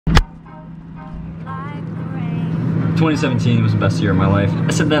2017 was the best year of my life. I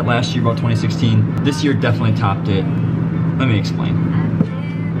said that last year about 2016. This year definitely topped it. Let me explain.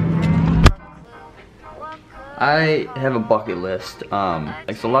 I have a bucket list.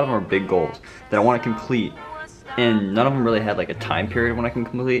 Like, so a lot of them are big goals that I want to complete, and none of them really had like a time period when I could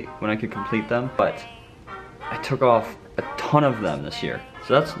complete them. But I took off a ton of them this year,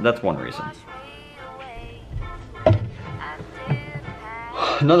 so that's one reason.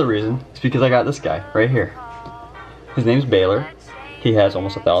 Another reason is because I got this guy right here. His name's Baylor. He has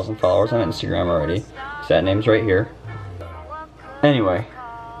almost 1,000 followers on Instagram already. So that name's right here. Anyway,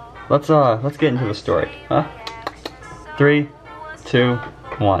 let's get into the story, huh? 3, 2,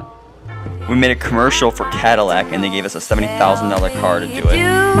 1. We made a commercial for Cadillac, and they gave us a $70,000 car to do it.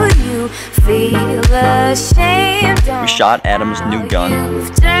 We shot Adam's new gun.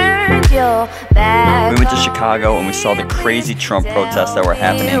 We went to Chicago and we saw the crazy Trump protests that were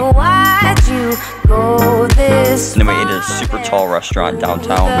happening. And then we ate at a super tall restaurant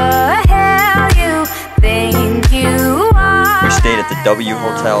downtown. We stayed at the W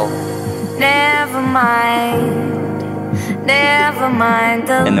Hotel. Never mind.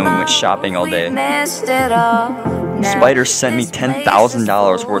 And then we went shopping all day. Spider sent me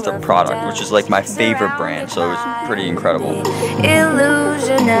 $10,000 worth of product, which is like my favorite brand, so it was pretty incredible.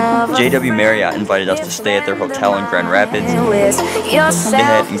 JW Marriott invited us to stay at their hotel in Grand Rapids. They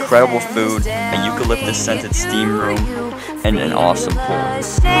had incredible food, a eucalyptus-scented steam room, and an awesome pool.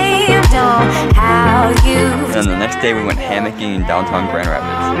 And then the next day we went hammocking in downtown Grand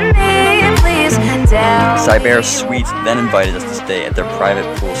Rapids. Cyber Suites then invited us to stay at their private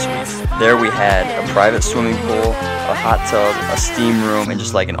pool suites. There we had a private swimming pool, a hot tub, a steam room, and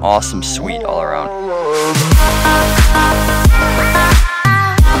just like an awesome suite all around.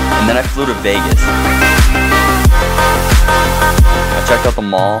 And then I flew to Vegas. I checked out the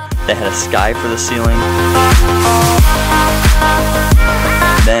mall that had a sky for the ceiling.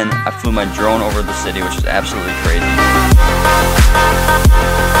 Then I flew my drone over the city, which was absolutely crazy.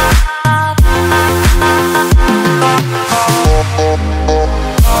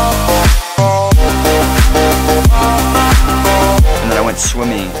 And then I went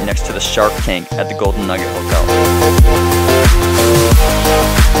swimming next to the shark tank at the Golden Nugget Hotel.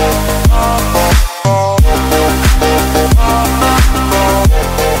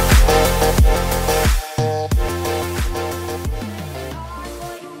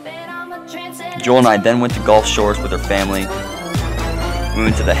 Joel and I then went to Gulf Shores with her family. We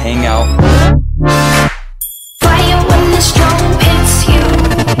went to the Hangout.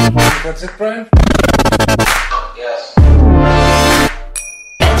 That's it, Brian? Yes.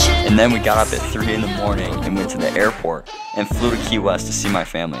 And then we got up at 3 in the morning and went to the airport and flew to Key West to see my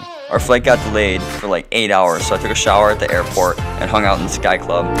family. Our flight got delayed for like 8 hours, so I took a shower at the airport and hung out in the Sky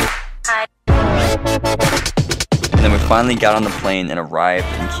Club. And then we finally got on the plane and arrived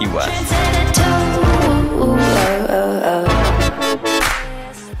in Key West.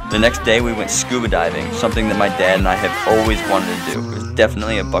 The next day we went scuba diving, something that my dad and I have always wanted to do. It was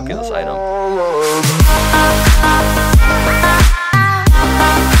definitely a bucket list item.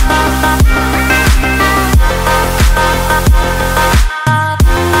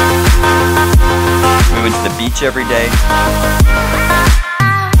 We went to the beach every day.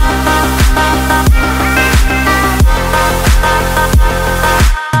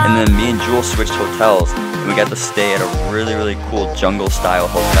 And then me and Jewel switched hotels, and we got to stay at a really, really cool jungle-style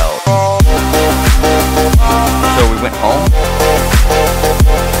hotel. So we went home.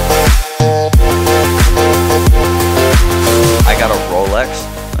 I got a Rolex,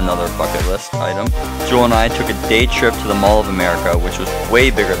 another bucket list item. Jewel and I took a day trip to the Mall of America, which was way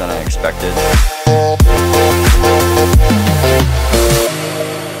bigger than I expected.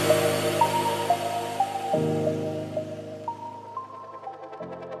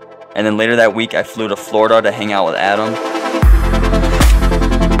 And then later that week, I flew to Florida to hang out with Adam.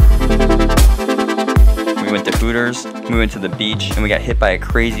 We went to Hooters, we went to the beach, and we got hit by a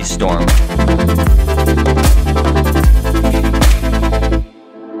crazy storm.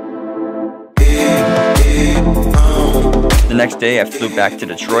 The next day, I flew back to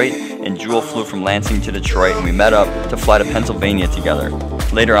Detroit, and Jewel flew from Lansing to Detroit, and we met up to fly to Pennsylvania together.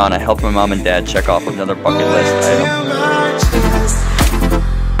 Later on, I helped my mom and dad check off another bucket list item.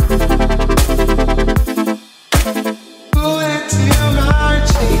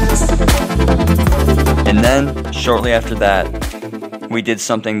 And then, shortly after that, we did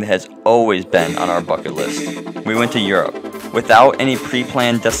something that has always been on our bucket list. We went to Europe, without any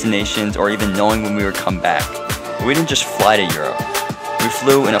pre-planned destinations or even knowing when we would come back. We didn't just fly to Europe. We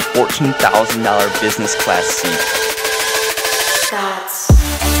flew in a $14,000 business class seat.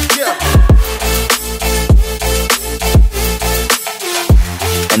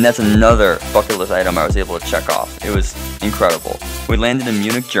 And that's another bucket list item I was able to check off. It was incredible. We landed in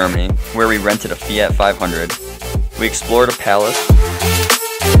Munich, Germany, where we rented a Fiat 500. We explored a palace,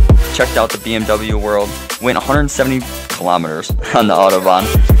 checked out the BMW world, went 170 kilometers on the Autobahn,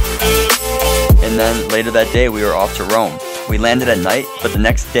 and then later that day we were off to Rome. We landed at night, but the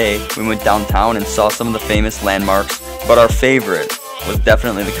next day we went downtown and saw some of the famous landmarks, but our favorite was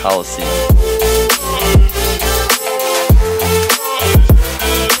definitely the Colosseum.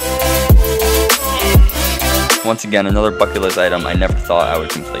 Once again, another bucket list item I never thought I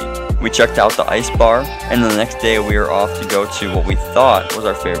would complete. We checked out the ice bar, and the next day we were off to go to what we thought was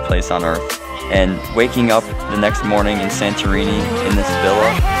our favorite place on earth. And waking up the next morning in Santorini in this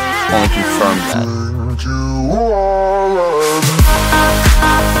villa only confirmed that.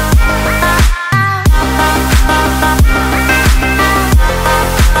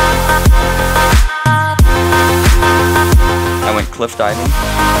 I went cliff diving.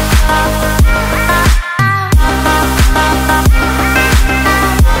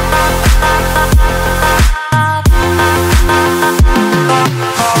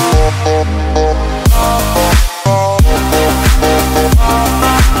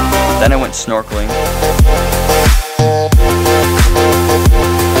 Then I went snorkeling.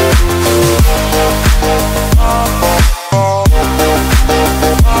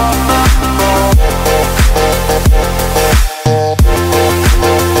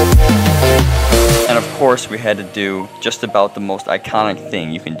 And of course we had to do just about the most iconic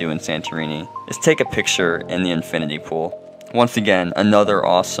thing you can do in Santorini, is take a picture in the infinity pool. Once again, another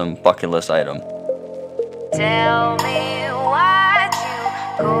awesome bucket list item. Tell me why'd you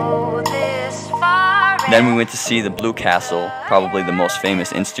go this far. Then we went to see the Blue Castle, probably the most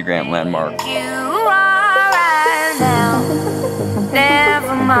famous Instagram landmark. You are right now.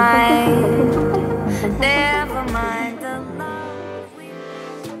 Never mind. Never mind the love we...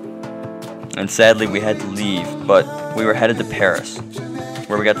 And sadly we had to leave, but we were headed to Paris,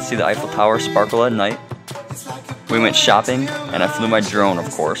 where we got to see the Eiffel Tower sparkle at night. We went shopping, and I flew my drone,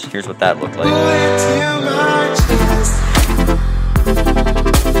 of course. Here's what that looked like.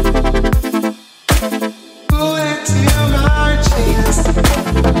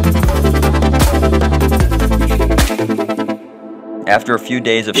 After a few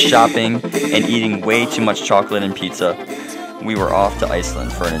days of shopping and eating way too much chocolate and pizza, we were off to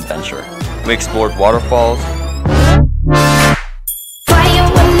Iceland for an adventure. We explored waterfalls,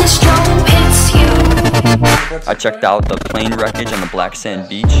 I checked out the plane wreckage on the black sand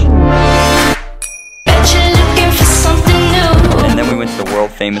beach, and then we went to the world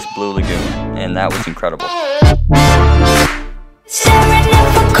famous Blue Lagoon, and that was incredible.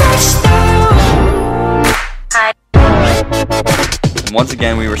 Once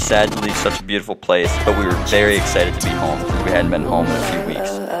again, we were sad to leave such a beautiful place, but we were very excited to be home because we hadn't been home in a few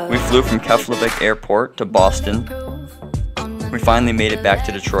weeks. We flew from Keflavik Airport to Boston. We finally made it back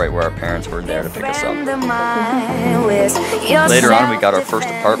to Detroit, where our parents were there to pick us up. Later on, we got our first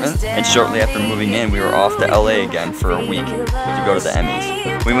apartment, and shortly after moving in, we were off to LA again for a week to go to the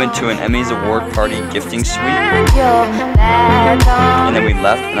Emmys. We went to an Emmys award party gifting suite, and then we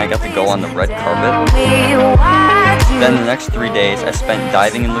left, and I got to go on the red carpet. Then the next 3 days, I spent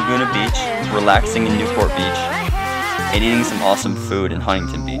diving in Laguna Beach, relaxing in Newport Beach, and eating some awesome food in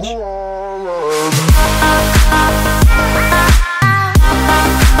Huntington Beach.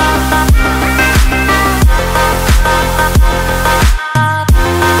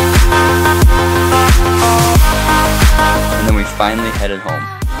 And then we finally headed home.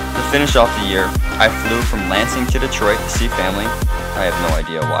 To finish off the year, I flew from Lansing to Detroit to see family. I have no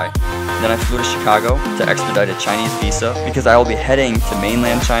idea why. Then I flew to Chicago to expedite a Chinese visa because I will be heading to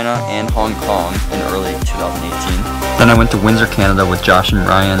mainland China and Hong Kong in early 2018. Then I went to Windsor, Canada with Josh and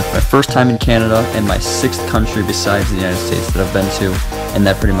Ryan. My first time in Canada and my 6th country besides the United States that I've been to, and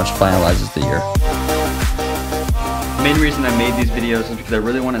that pretty much finalizes the year. The main reason I made these videos is because I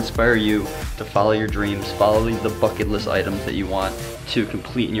really want to inspire you to follow your dreams, follow the bucket list items that you want to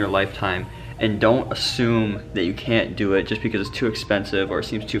complete in your lifetime, and don't assume that you can't do it just because it's too expensive or it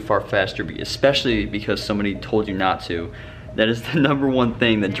seems too far-fetched, or especially because somebody told you not to. That is the #1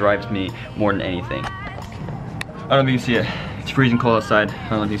 thing that drives me more than anything. I don't know if you can see it. It's freezing cold outside. I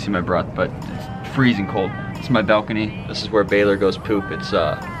don't know if you can see my breath, but it's freezing cold. This is my balcony. This is where Baylor goes poop. It's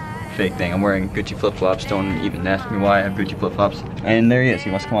fake thing. I'm wearing Gucci flip-flops. Don't even ask me why I have Gucci flip-flops. And there he is. He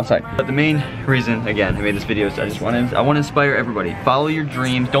wants to come outside. But the main reason, again, I made this video is I want to inspire everybody. Follow your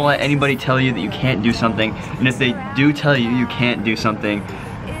dreams. Don't let anybody tell you that you can't do something. And if they do tell you you can't do something,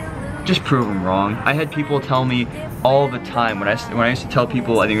 just prove them wrong. I had people tell me all the time when I used to tell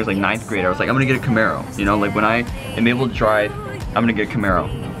people, I think it was like 9th grade, I was like, I'm gonna get a Camaro. You know, like when I am able to drive, I'm gonna get a Camaro.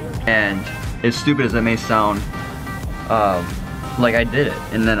 And as stupid as that may sound, like I did it.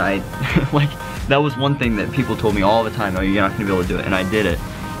 And then I, like, that was one thing that people told me all the time, oh, you're not gonna be able to do it, and I did it.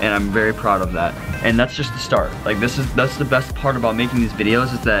 And I'm very proud of that. And that's just the start. Like that's the best part about making these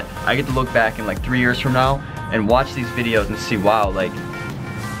videos, is that I get to look back in like 3 years from now and watch these videos and see, wow, like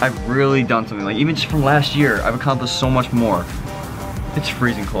I've really done something. Like even just from last year, I've accomplished so much more. It's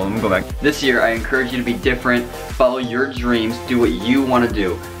freezing cold, let me go back. This year, I encourage you to be different, follow your dreams, do what you want to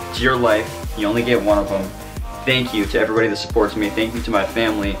do. It's your life, you only get one of them. Thank you to everybody that supports me. Thank you to my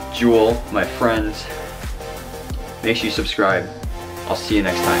family, Jewel, my friends. Make sure you subscribe. I'll see you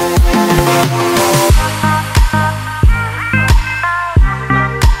next time.